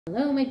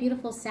Hello, my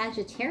beautiful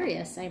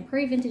Sagittarius. I'm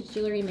Prairie Vintage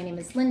Jewelry. My name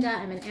is Linda.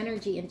 I'm an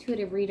energy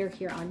intuitive reader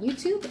here on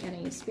YouTube, and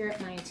I use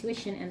spirit, my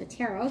intuition, and the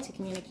tarot to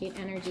communicate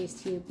energies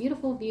to you,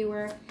 beautiful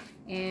viewer.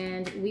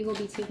 And we will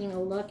be taking a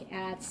look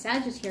at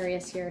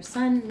Sagittarius here,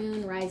 Sun,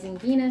 Moon, Rising,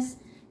 Venus,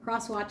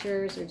 cross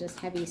watchers, or just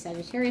heavy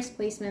Sagittarius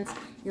placements.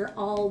 You're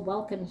all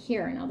welcome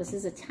here. Now, this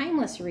is a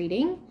timeless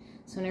reading.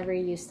 So whenever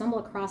you stumble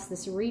across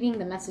this reading,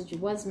 the message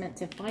was meant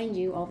to find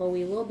you, although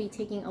we will be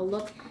taking a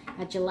look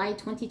at July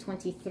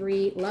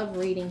 2023 love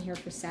reading here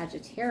for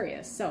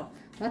Sagittarius. So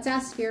let's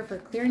ask Spirit for a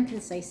clear and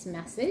concise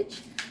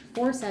message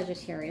for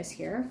Sagittarius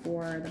here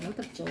for the month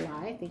of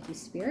July. Thank you,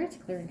 Spirit.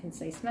 Clear and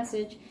concise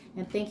message.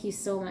 And thank you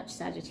so much,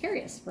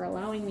 Sagittarius, for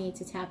allowing me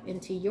to tap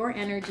into your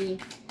energy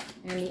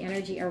and the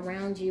energy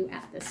around you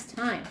at this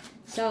time.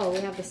 So we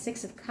have the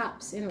Six of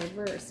Cups in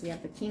reverse. We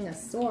have the King of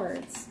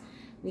Swords.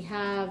 We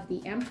have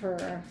the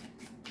Emperor.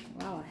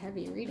 Wow, a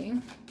heavy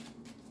reading.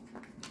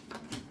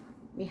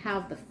 We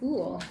have the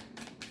Fool.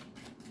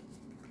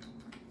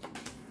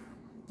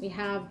 We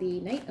have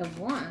the Knight of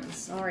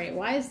Wands. All right,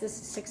 why is this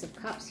Six of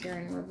Cups here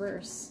in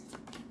reverse?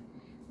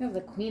 We have the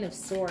Queen of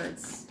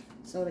Swords.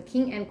 So the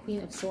King and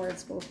Queen of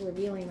Swords both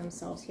revealing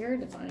themselves here.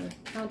 Divine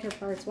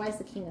counterparts. Why is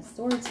the King of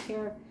Swords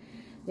here?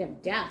 We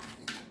have Death.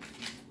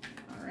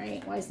 All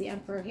right, why is the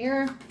Emperor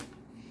here?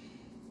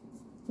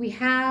 We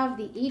have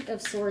the Eight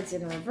of Swords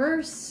in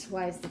reverse.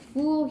 Why is the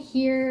Fool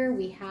here?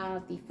 We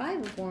have the Five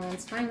of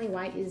Wands. Finally,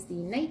 why is the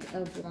Knight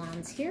of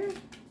Wands here?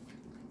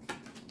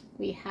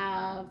 We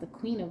have the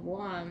Queen of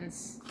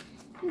Wands.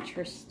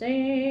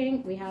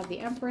 Interesting. We have the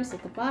Empress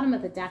at the bottom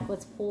of the deck.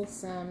 Let's pull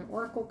some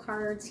oracle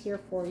cards here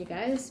for you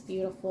guys.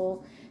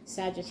 Beautiful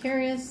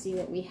Sagittarius. See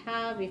what we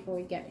have before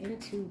we get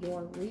into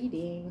your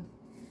reading.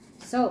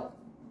 So,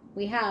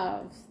 we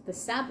have the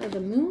sap of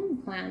the moon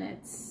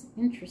planets.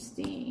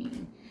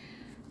 Interesting.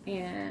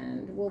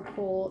 And we'll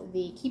pull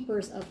the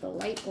Keepers of the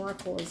Light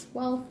Oracle as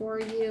well for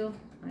you.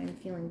 I'm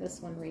feeling this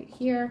one right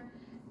here.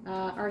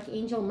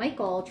 Archangel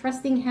Michael,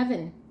 trusting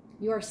heaven.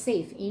 You are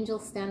safe.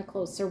 Angels stand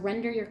close.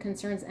 Surrender your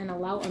concerns and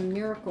allow a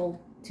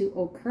miracle to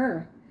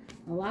occur.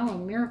 Allow a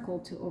miracle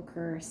to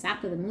occur.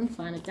 Sap of the Moon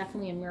Planet,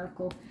 definitely a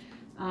miracle.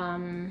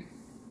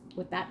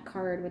 With that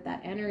card, with that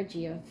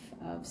energy of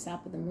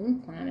Sap of the Moon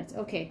Planet.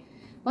 Okay,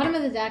 bottom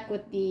of the deck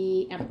with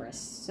the Empress.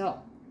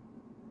 So,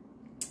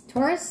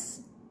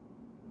 Taurus,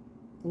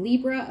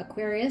 Libra,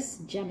 Aquarius,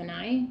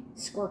 Gemini,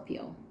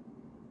 Scorpio,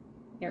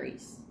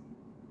 Aries.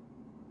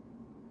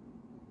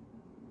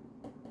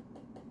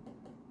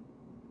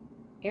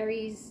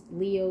 Aries,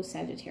 Leo,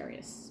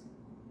 Sagittarius.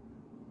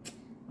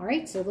 All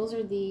right, so those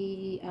are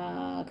the,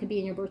 could be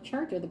in your birth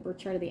chart or the birth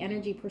chart of the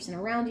energy person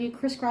around you.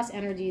 Crisscross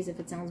energies if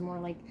it sounds more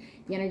like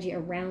the energy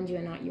around you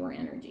and not your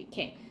energy.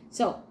 Okay,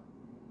 so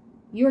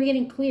you're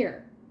getting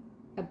clear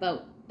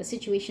about a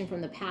situation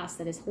from the past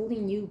that is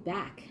holding you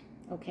back,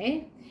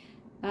 okay?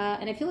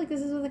 And I feel like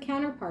this is with a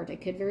counterpart. It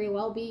could very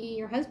well be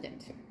your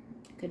husband.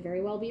 It could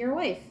very well be your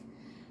wife.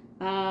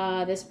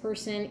 This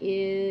person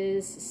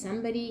is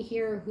somebody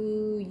here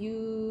who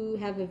you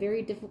have a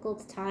very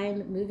difficult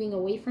time moving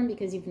away from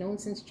because you've known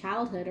since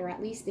childhood, or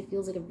at least it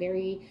feels like a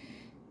very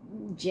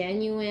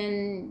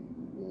genuine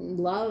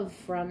love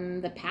from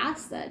the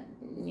past that,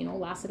 you know,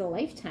 lasted a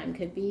lifetime.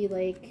 Could be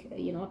like,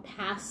 you know, a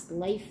past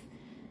life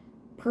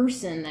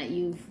person that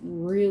you've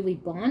really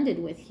bonded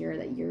with here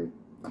that you're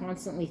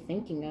constantly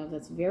thinking of.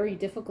 That's very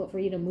difficult for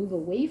you to move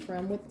away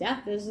from. With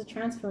death, there's a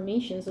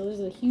transformation, so there's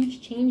a huge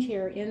change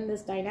here in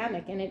this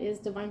dynamic, and it is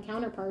divine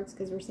counterparts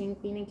because we're seeing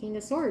Queen and King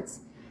of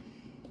Swords.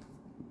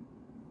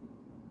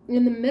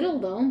 In the middle,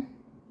 though,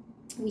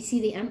 we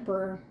see the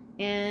Emperor,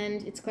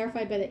 and it's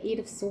clarified by the Eight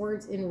of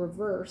Swords in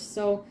reverse.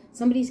 So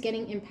somebody's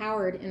getting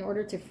empowered in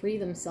order to free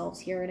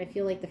themselves here, and I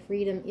feel like the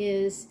freedom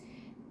is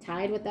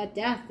tied with that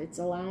death. It's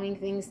allowing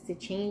things to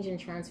change and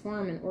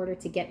transform in order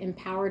to get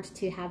empowered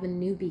to have a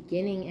new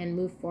beginning and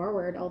move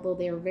forward. Although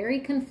they're very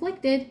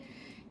conflicted,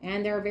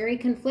 and they're very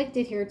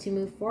conflicted here to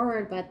move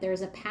forward, but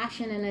there's a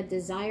passion and a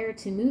desire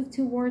to move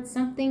towards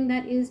something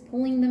that is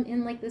pulling them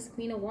in, like this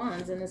Queen of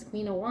Wands. And this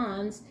Queen of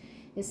Wands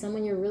is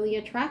someone you're really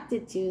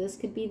attracted to. This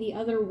could be the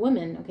other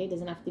woman, okay? It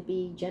doesn't have to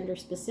be gender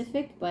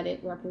specific, but it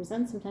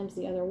represents sometimes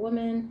the other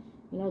woman,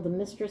 you know, the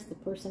mistress, the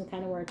person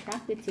kind of we're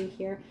attracted to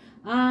here.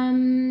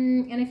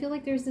 And I feel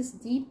like there's this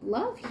deep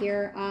love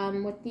here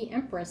with the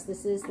Empress.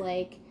 This is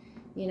like,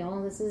 you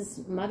know, this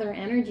is mother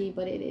energy,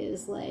 but it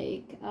is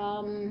like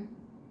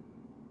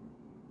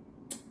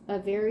a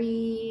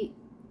very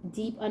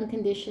deep,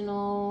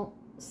 unconditional,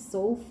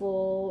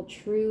 soulful,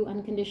 true,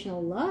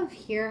 unconditional love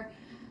here.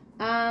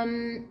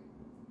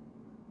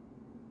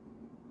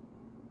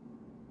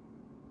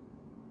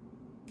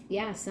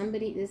 Yeah,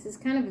 somebody, this is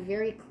kind of a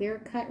very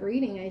clear-cut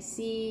reading. I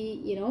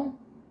see, you know,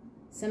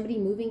 somebody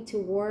moving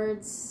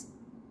towards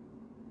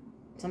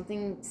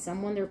something,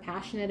 someone they're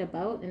passionate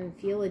about and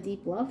feel a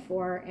deep love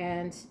for.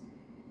 And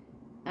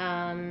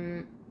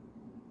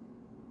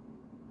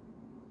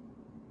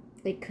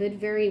it could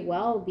very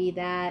well be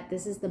that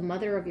this is the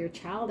mother of your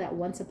child at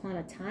once upon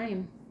a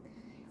time.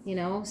 you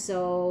know,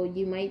 so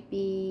you might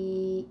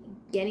be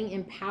getting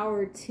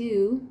empowered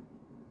to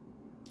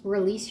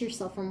release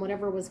yourself from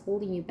whatever was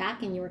holding you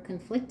back and you were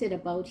conflicted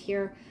about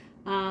here.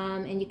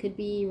 And you could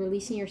be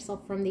releasing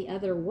yourself from the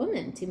other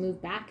woman to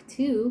move back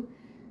to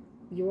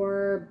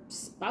your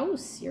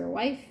spouse, your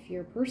wife,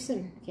 your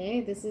person. Okay,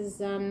 this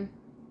is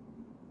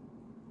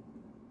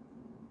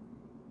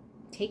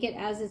take it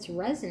as it's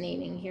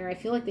resonating here. I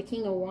feel like the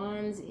King of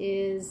Wands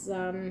is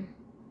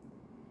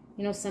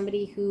you know,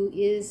 somebody who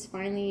is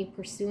finally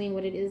pursuing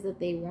what it is that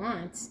they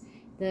want.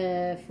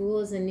 The Fool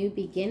is a new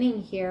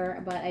beginning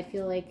here, but I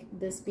feel like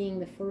this being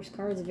the first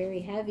card is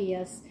very heavy,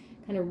 us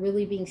kind of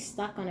really being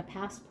stuck on a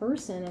past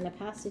person and a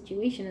past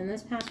situation. And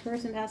this past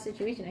person, past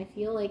situation, I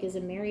feel like is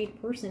a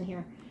married person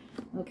here.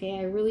 Okay,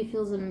 I really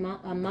feel as a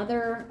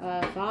mother,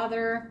 a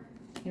father.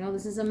 You know,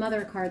 this is a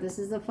mother card. This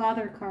is a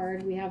father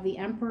card. We have the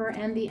Emperor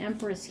and the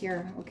Empress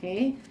here,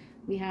 okay?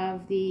 We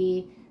have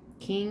the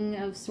King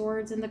of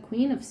Swords and the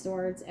Queen of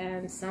Swords,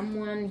 and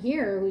someone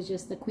here who's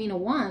just the Queen of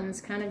Wands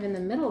kind of in the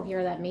middle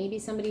here that maybe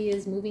somebody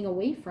is moving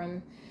away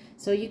from.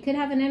 So you could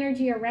have an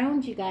energy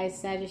around you guys,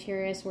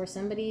 Sagittarius, where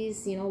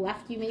somebody's, you know,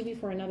 left you maybe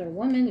for another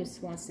woman who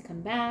wants to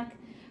come back.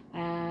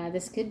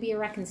 This could be a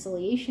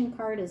reconciliation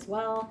card as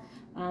well,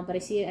 but I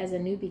see it as a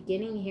new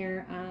beginning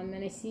here, and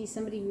I see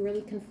somebody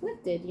really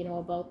conflicted, you know,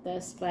 about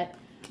this. But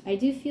I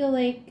do feel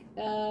like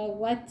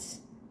what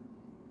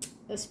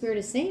the Spirit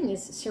is saying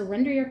is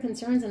surrender your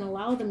concerns and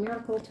allow the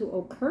miracle to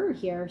occur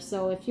here.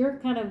 So if you're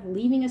kind of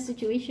leaving a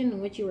situation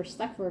in which you were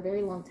stuck for a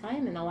very long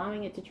time and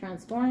allowing it to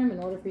transform in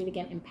order for you to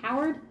get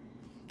empowered,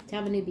 to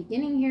have a new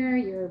beginning here,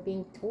 you're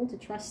being told to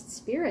trust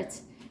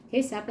Spirit.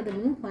 Okay, Sap of the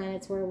Moon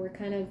planets, where we're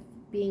kind of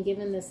being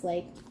given this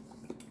like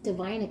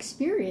divine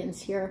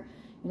experience here.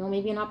 You know,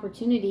 maybe an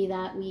opportunity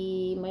that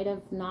we might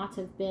have not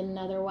have been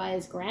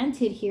otherwise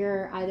granted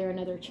here, either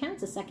another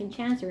chance, a second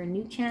chance, or a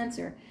new chance,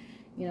 or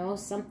you know,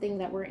 something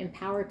that we're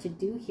empowered to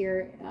do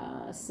here.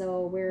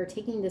 So we're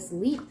taking this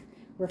leap.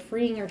 We're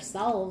freeing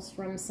ourselves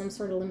from some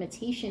sort of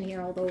limitation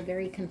here, although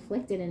very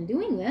conflicted in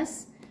doing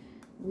this.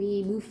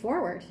 We move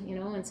forward, you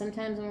know, and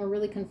sometimes when we're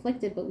really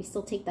conflicted, but we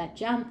still take that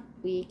jump,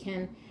 we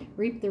can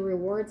reap the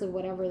rewards of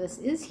whatever this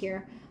is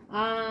here.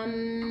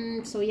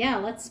 So yeah,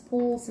 let's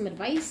pull some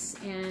advice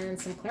and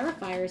some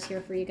clarifiers here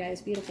for you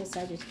guys, beautiful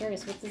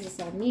Sagittarius. What does this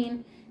all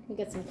mean? We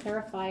get some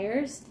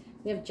clarifiers.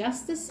 We have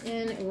Justice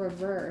in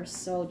reverse.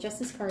 So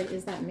Justice card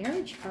is that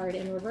marriage card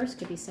in reverse.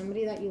 Could be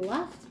somebody that you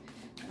left.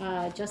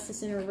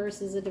 Justice in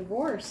reverse is a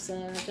divorce.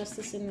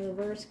 Justice in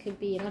reverse could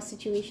be, you know, a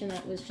situation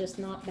that was just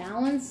not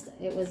balanced.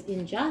 It was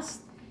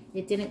unjust.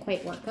 It didn't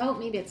quite work out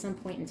maybe at some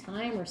point in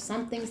time, or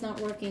something's not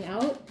working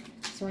out.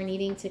 So we're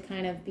needing to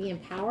kind of be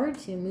empowered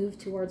to move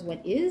towards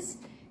what is.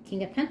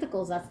 King of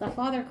Pentacles, that's the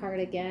father card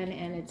again,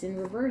 and it's in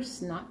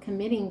reverse, not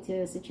committing to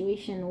a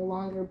situation, no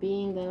longer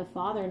being the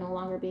father, no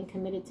longer being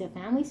committed to a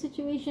family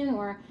situation,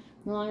 or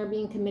no longer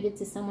being committed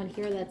to someone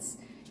here that's,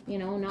 you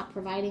know, not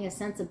providing a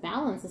sense of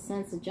balance, a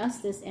sense of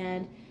justice,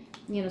 and,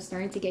 you know,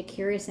 starting to get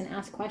curious and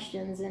ask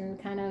questions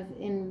and kind of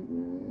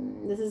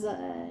this is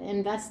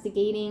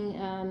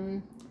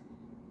investigating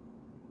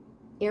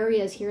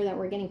areas here that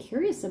we're getting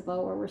curious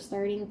about, where we're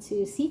starting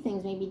to see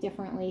things maybe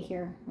differently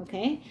here,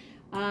 okay?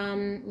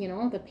 You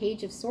know, the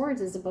Page of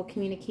Swords is about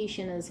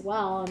communication as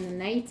well, and the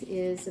Knight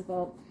is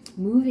about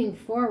moving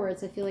forward.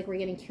 So I feel like we're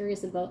getting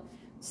curious about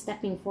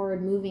stepping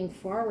forward, moving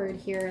forward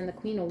here. And the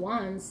Queen of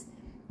Wands,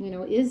 you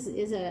know, is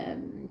a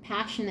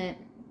passionate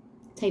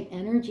type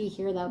energy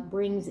here that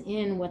brings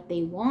in what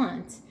they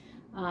want.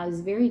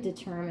 Is very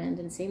determined,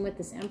 and same with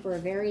this Emperor,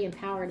 very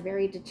empowered,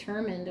 very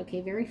determined,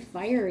 okay, very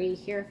fiery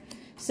here.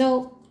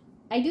 So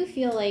I do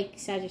feel like,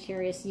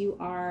 Sagittarius, you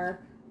are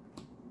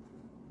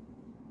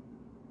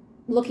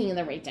looking in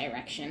the right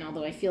direction,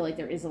 although I feel like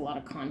there is a lot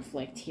of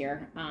conflict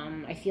here.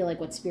 I feel like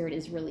what Spirit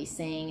is really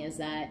saying is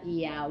that,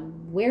 yeah,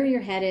 where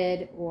you're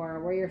headed or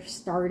where you're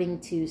starting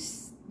to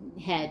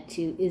head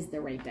to is the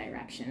right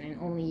direction,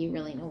 and only you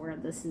really know where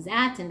this is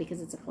at. And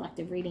because it's a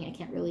collective reading, I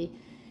can't really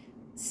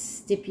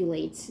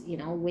stipulate, you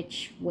know,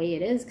 which way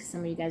it is, because some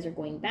of you guys are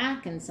going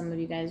back and some of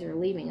you guys are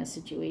leaving a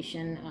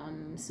situation.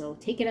 So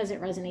take it as it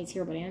resonates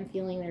here, but I am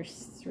feeling there's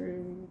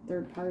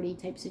third party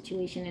type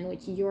situation in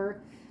which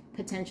you're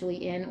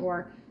potentially in,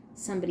 or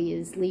somebody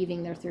is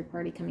leaving their third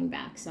party coming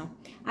back. So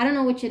I don't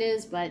know which it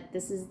is, but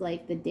this is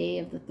like the day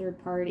of the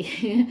third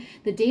party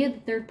the day of the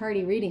third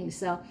party reading.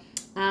 So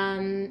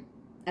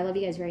I love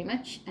you guys very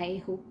much.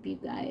 I hope you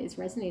guys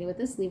resonated with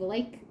this. Leave a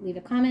like, leave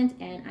a comment,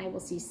 and I will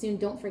see you soon.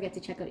 Don't forget to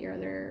check out your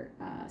other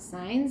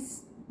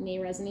signs. May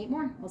resonate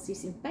more. I'll see you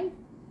soon. Bye.